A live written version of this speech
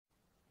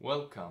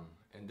Welcome!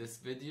 In this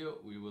video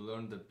we will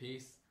learn the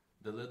piece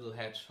The Little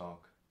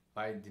Hedgehog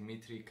by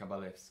Dmitry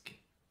Kabalevsky.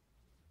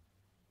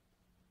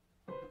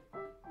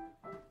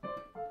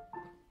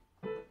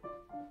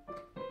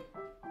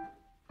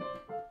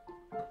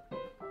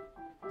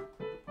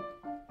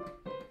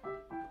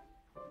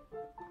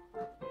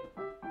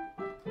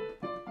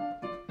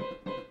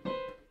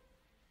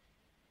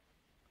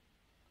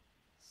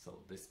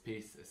 So this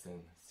piece is in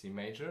C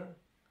major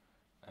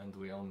and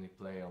we only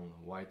play on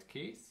white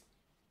keys.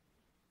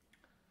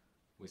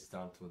 We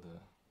start with the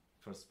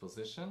first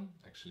position.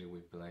 Actually we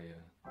play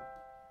a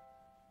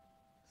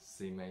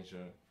C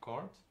major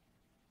chord,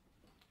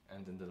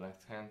 and in the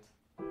left hand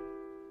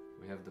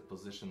we have the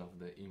position of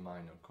the E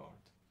minor chord.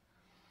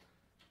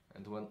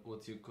 And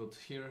what you could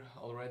hear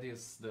already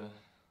is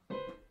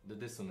the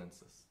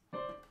dissonances.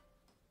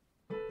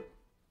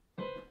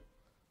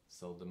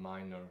 So the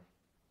minor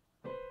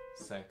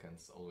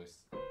seconds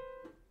always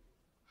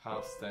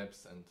half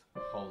steps and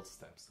whole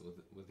steps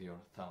with your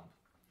thumb.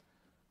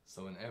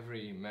 So in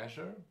every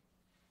measure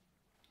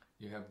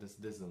you have this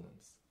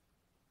dissonance.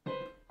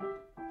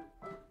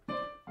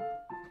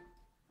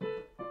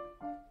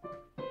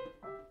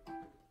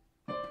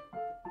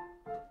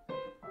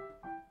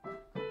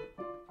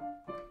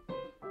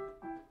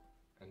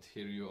 And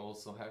here you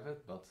also have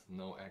it, but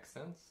no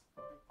accents.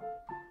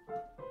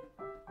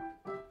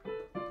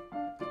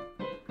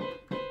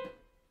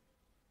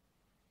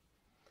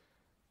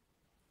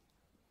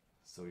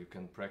 So you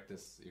can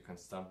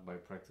start by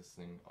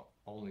practicing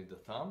only the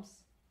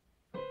thumbs.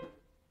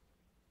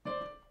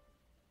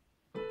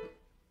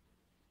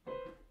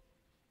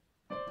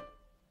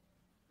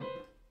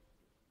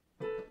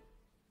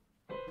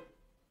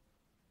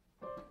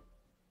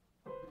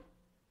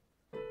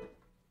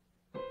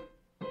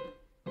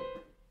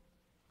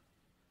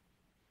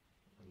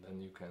 And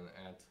then you can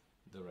add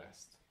the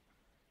rest.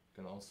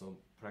 You can also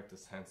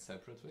practice hands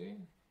separately.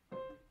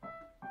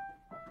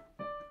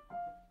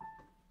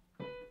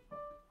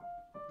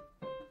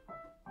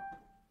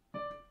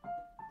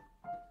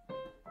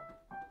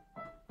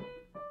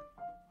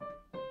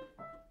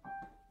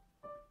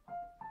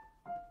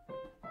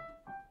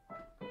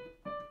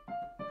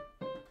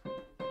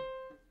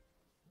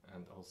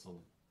 Also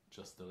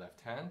just the left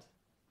hand.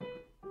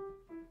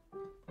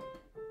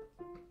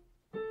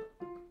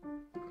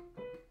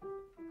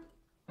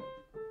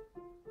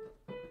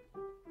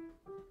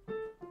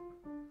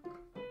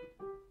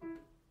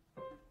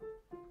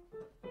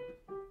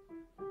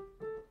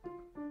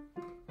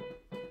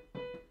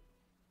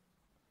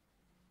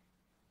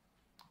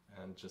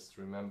 And just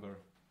remember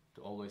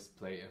to always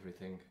play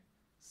everything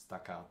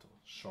staccato,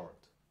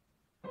 short.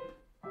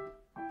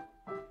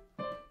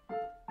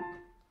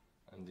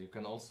 You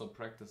can also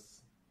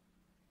practice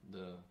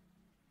the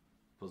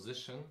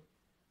position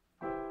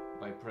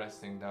by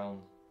pressing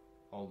down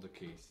all the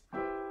keys.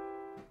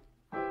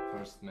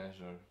 First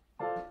measure,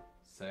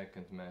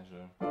 second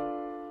measure,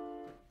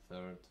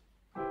 third,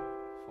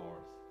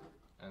 fourth,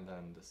 and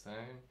then the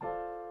same.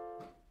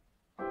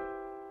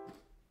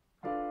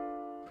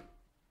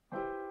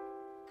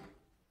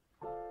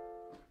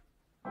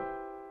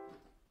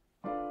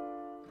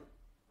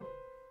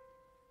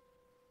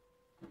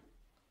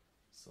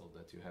 So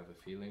that you have a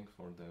feeling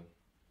for the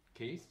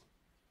keys.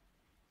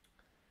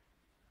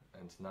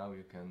 And now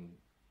you can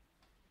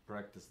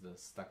practice the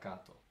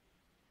staccato.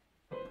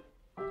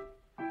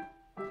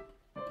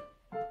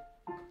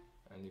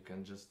 And you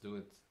can just do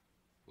it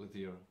with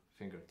your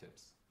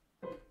fingertips.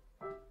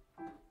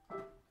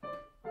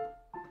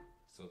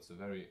 So it's a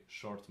very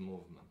short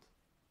movement.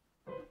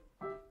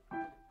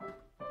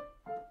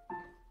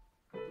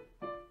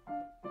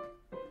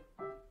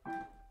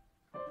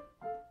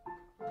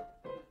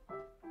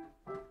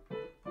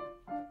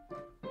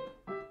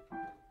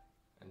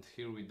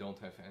 Here we don't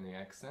have any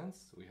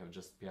accents, we have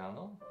just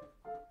piano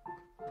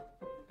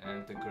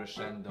and the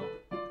crescendo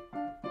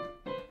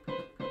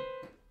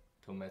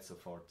to mezzo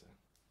forte.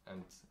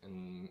 And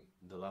in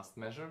the last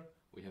measure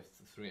we have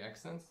 3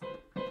 accents.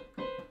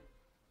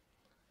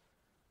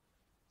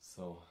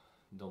 So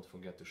don't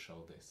forget to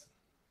show this.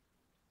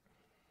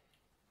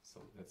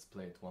 So let's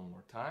play it one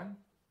more time.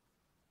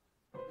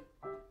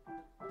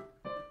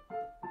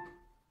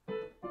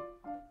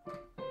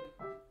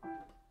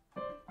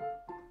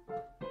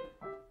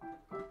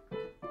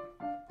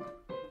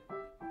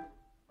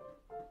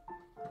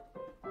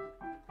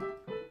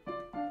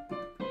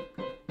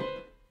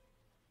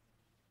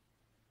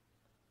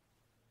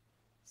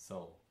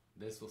 So,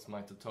 this was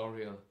my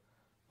tutorial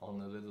on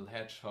A Little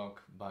Hedgehog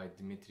by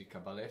Dmitry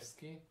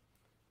Kabalevsky.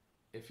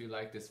 If you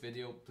like this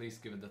video, please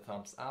give it a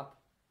thumbs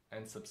up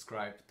and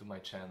subscribe to my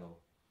channel.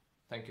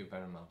 Thank you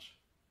very much.